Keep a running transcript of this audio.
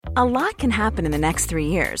A lot can happen in the next 3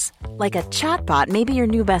 years. Like a chatbot may be your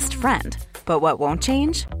new best friend. But what won't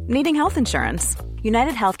change? Needing health insurance.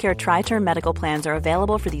 United Healthcare Tri-Term Medical Plans are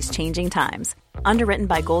available for these changing times. Underwritten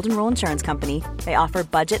by Golden Rule Insurance Company, they offer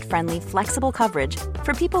budget-friendly, flexible coverage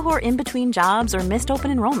for people who are in between jobs or missed open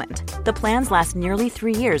enrollment. The plans last nearly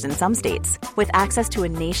 3 years in some states, with access to a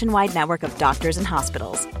nationwide network of doctors and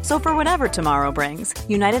hospitals. So for whatever tomorrow brings,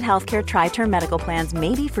 United Healthcare Tri-Term Medical Plans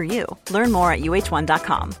may be for you. Learn more at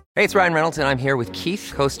uh1.com. Hey, it's Ryan Reynolds, and I'm here with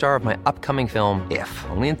Keith, co-star of my upcoming film, If,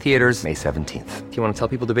 only in theaters May 17th. Do you want to tell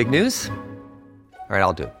people the big news? All right,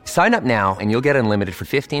 I'll do it. Sign up now and you'll get unlimited for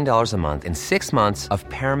 $15 a month and 6 months of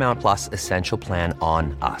Paramount Plus Essential Plan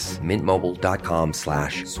on us.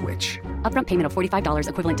 MintMobile.com/switch. Upfront payment of $45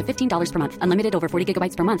 equivalent to $15 per month. Unlimited over 40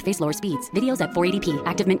 gigabytes per month. Face lower speeds. Videos at 480p.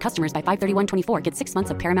 Active Mint customers by 531.24 get 6 months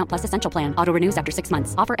of Paramount Plus Essential Plan. Auto renews after 6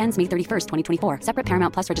 months. Offer ends May 31st, 2024. Separate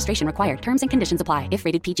Paramount Plus registration required. Terms and conditions apply if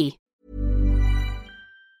rated PG.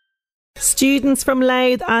 Students from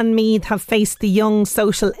Louth and Meath have faced the Young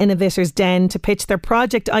Social Innovators Den to pitch their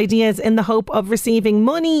project ideas in the hope of receiving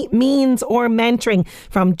money, means or mentoring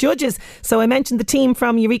from judges. So I mentioned the team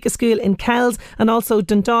from Eureka School in Kells and also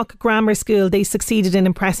Dundalk Grammar School. They succeeded in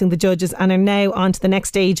impressing the judges and are now on to the next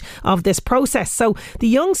stage of this process. So the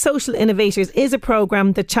Young Social Innovators is a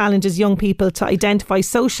programme that challenges young people to identify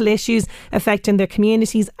social issues affecting their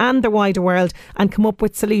communities and the wider world and come up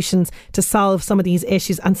with solutions to solve some of these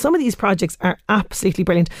issues. And some of these projects are absolutely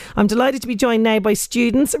brilliant. I'm delighted to be joined now by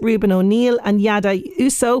students Ruben O'Neill and Yada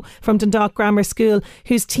Uso from Dundalk Grammar School,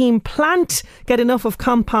 whose team Plant Get Enough of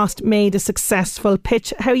Compost made a successful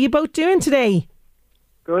pitch. How are you both doing today?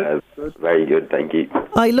 Good. Very good, thank you.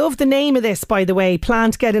 I love the name of this, by the way,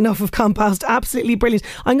 Plant Get Enough of Compost. Absolutely brilliant.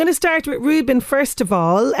 I'm going to start with Ruben first of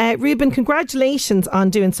all. Ruben, congratulations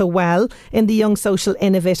on doing so well in the Young Social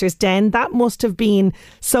Innovators Den. That must have been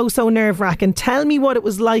so nerve-wracking. Tell me what it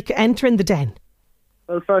was like entering the den.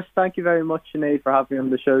 Well, first, thank you very much, Sinead, for having me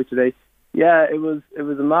on the show today. Yeah, it was a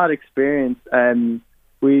mad experience.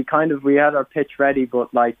 We had our pitch ready,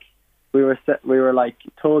 but we were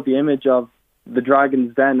told the image of the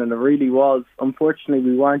Dragon's Den, and it really was. Unfortunately,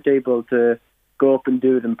 we weren't able to go up and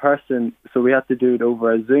do it in person, so we had to do it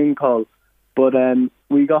over a Zoom call. But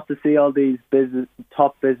we got to see all these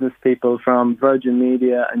top business people from Virgin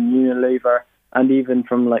Media and Unilever, and even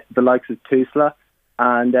from the likes of Tusla,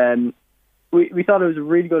 and we thought it was a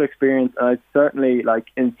really good experience. And I'd certainly,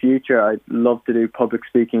 in future, I'd love to do public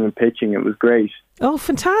speaking and pitching. It was great. Oh,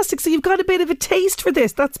 fantastic. So you've got a bit of a taste for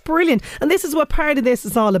this. That's brilliant. And this is what part of this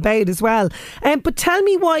is all about as well. But tell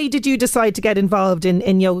me, why did you decide to get involved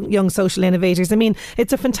in Young Social Innovators? I mean,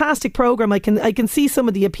 it's a fantastic programme. I can see some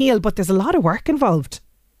of the appeal, but there's a lot of work involved.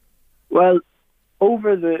 Well,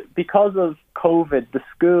 because of COVID, the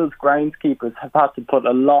school's groundskeepers have had to put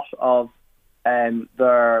a lot of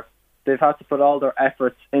they've had to put all their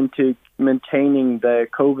efforts into maintaining the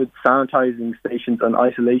COVID sanitising stations and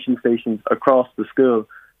isolation stations across the school.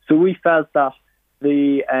 So we felt that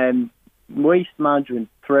the waste management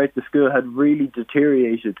throughout the school had really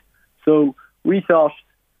deteriorated. So we thought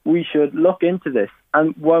we should look into this.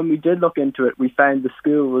 And when we did look into it, we found the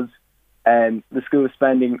school was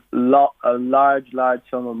spending a large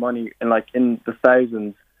sum of money in the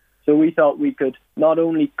thousands. So we thought we could not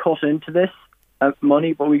only cut into this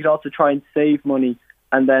money, but we could also try and save money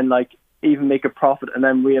and then even make a profit and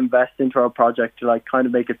then reinvest into our project to kind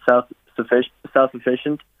of make it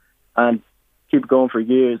self-sufficient and keep it going for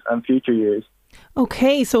years and future years.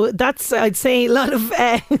 Okay, so that's, I'd say, a lot of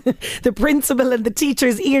the principal and the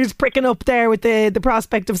teacher's ears pricking up there with the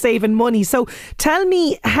prospect of saving money. So tell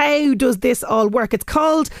me, how does this all work? It's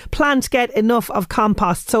called Plant Get Enough of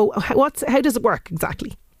Compost. So how does it work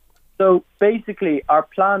exactly? So basically, our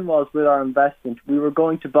plan was, with our investment, we were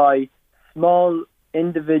going to buy small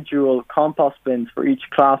individual compost bins for each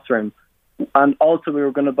classroom. And also we were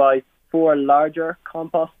going to buy 4 larger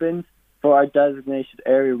compost bins for our designated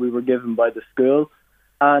area we were given by the school.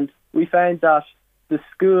 And we found that the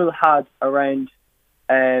school had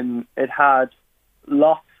it had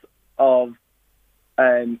lots of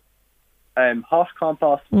hot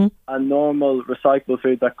compost and normal recyclable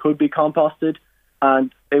food that could be composted.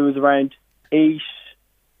 And it was around 8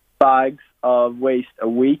 bags of waste a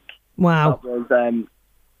week. Wow.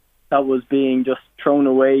 That was being just thrown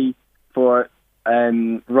away for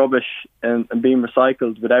rubbish and being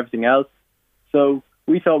recycled with everything else. So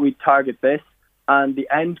we thought we'd target this. And the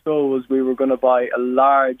end goal was we were going to buy a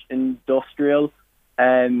large industrial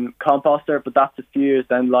composter, but that's a few years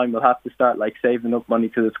down the line. We'll have to start saving up money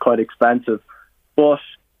because it's quite expensive. But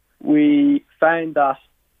we found that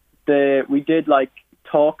we did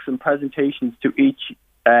talks and presentations to each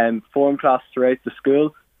form class throughout the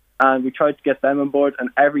school, and we tried to get them on board, and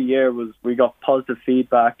every year we got positive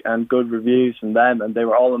feedback and good reviews from them, and they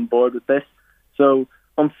were all on board with this. So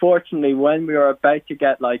unfortunately, when we were about to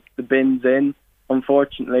get like the bins in,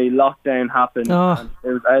 unfortunately lockdown happened and it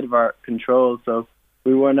was out of our control, so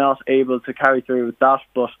we were not able to carry through with that.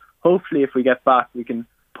 But hopefully if we get back, we can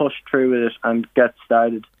push through with it and get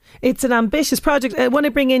started. It's an ambitious project. I want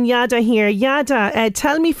to bring in Yada here. Yada,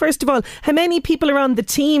 tell me first of all, how many people are on the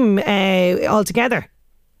team altogether?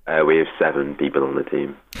 We have 7 people on the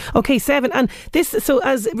team. Okay, 7. And this, so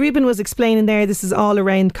as Ruben was explaining there, this is all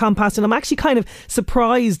around compost, and I'm actually kind of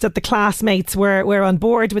surprised that the classmates were on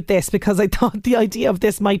board with this, because I thought the idea of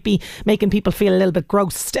this might be making people feel a little bit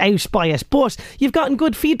grossed out by it. But you've gotten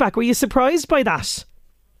good feedback. Were you surprised by that?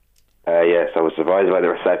 Yes, I was surprised by the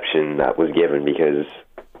reception that was given, because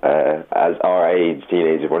as our age,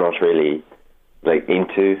 teenagers, we're not into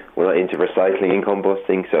recycling and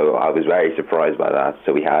composting, so I was very surprised by that.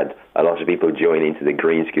 So we had a lot of people join into the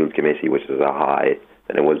Green Schools Committee, which was a high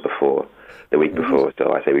than it was before, the week before.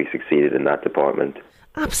 So I say we succeeded in that department.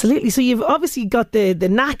 Absolutely. So you've obviously got the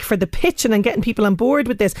knack for the pitching and getting people on board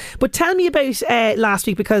with this. But tell me about last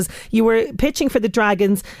week, because you were pitching for the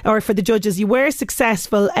Dragons, or for the judges. You were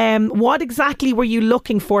successful. What exactly were you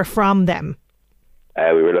looking for from them?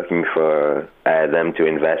 We were looking for them to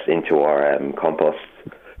invest into our compost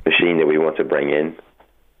machine that we want to bring in.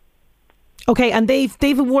 Okay, and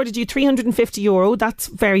they've awarded you €350. That's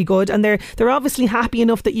very good, and they're obviously happy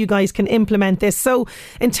enough that you guys can implement this. So,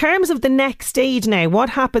 in terms of the next stage now, what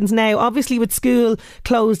happens now? Obviously, with school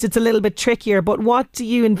closed, it's a little bit trickier. But what do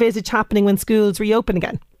you envisage happening when schools reopen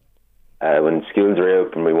again? When schools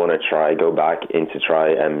reopen, we want to go back in to try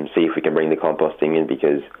and see if we can bring the composting in,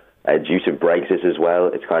 because due to Brexit as well,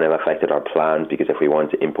 it's kind of affected our plans, because if we want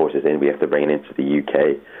to import it in, we have to bring it into the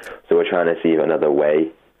UK. So we're trying to see another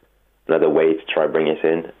way to try bring it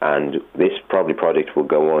in. And this project will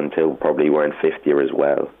go on till probably we're in 5th year as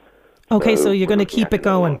well. Okay, so you're going to keep it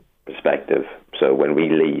going. Perspective. So when we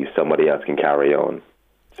leave, somebody else can carry on.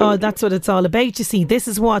 So that's what it's all about. You see, this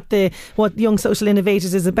is what Young Social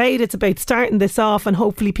Innovators is about. It's about starting this off, and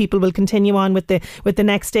hopefully people will continue on with the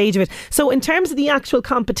next stage of it. So in terms of the actual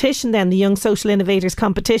competition then, the Young Social Innovators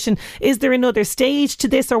competition, is there another stage to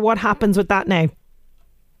this, or what happens with that now?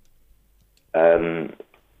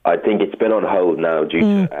 I think it's been on hold now due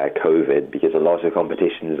to COVID, because a lot of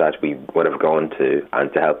competitions that we would have gone to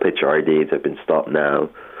and to help pitch our ideas have been stopped now.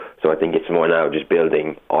 So I think it's more now just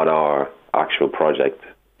building on our actual project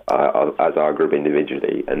as our group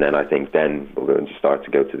individually, and then I think then we're going to start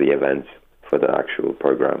to go to the events for the actual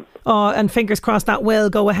programme. Oh, and fingers crossed that will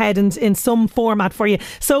go ahead in some format for you.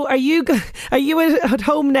 So are you at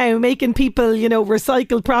home now making people,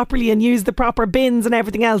 recycle properly and use the proper bins and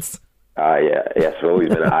everything else? Yes, I've always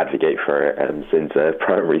been an advocate for it since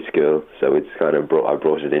primary school, so it's kind of I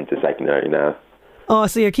brought it into secondary now. Oh,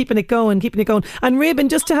 so you're keeping it going. And Ruben,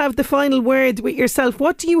 just to have the final word with yourself,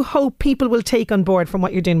 what do you hope people will take on board from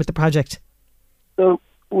what you're doing with the project? So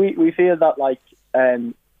we feel that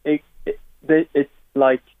it's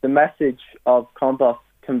like the message of compost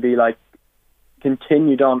can be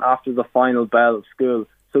continued on after the final bell of school.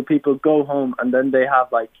 So people go home and then they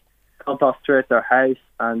have compost throughout their house,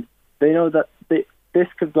 and they know that this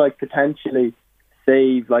could potentially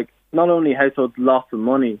save not only households lots of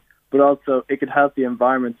money, but also it could help the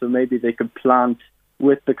environment, so maybe they could plant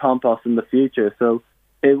with the compost in the future. So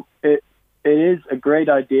it is a great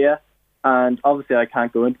idea, and obviously I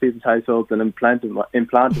can't go into people's households and implant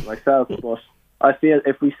it myself, but I feel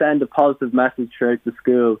if we send a positive message throughout the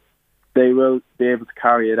school, they will be able to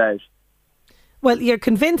carry it out. Well, you're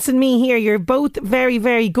convincing me here. You're both very,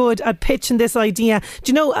 very good at pitching this idea.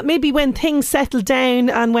 Do you know, maybe when things settle down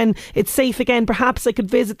and when it's safe again, perhaps I could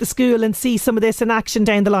visit the school and see some of this in action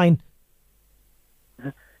down the line?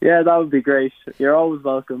 Yeah, that would be great. You're always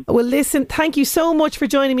welcome. Well, listen, thank you so much for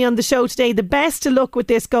joining me on the show today. The best of luck with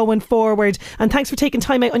this going forward. And thanks for taking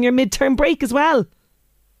time out on your midterm break as well.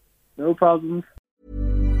 No problems.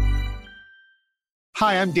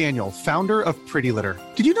 Hi, I'm Daniel, founder of Pretty Litter.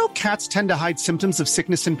 Did you know cats tend to hide symptoms of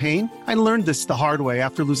sickness and pain? I learned this the hard way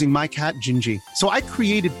after losing my cat, Gingy. So I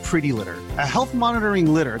created Pretty Litter, a health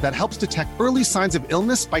monitoring litter that helps detect early signs of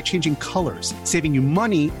illness by changing colors, saving you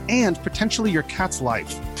money and potentially your cat's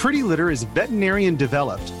life. Pretty Litter is veterinarian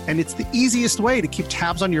developed, and it's the easiest way to keep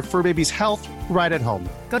tabs on your fur baby's health right at home.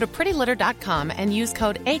 Go to prettylitter.com and use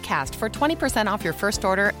code ACAST for 20% off your first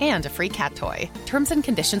order and a free cat toy. Terms and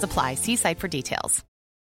conditions apply. See site for details.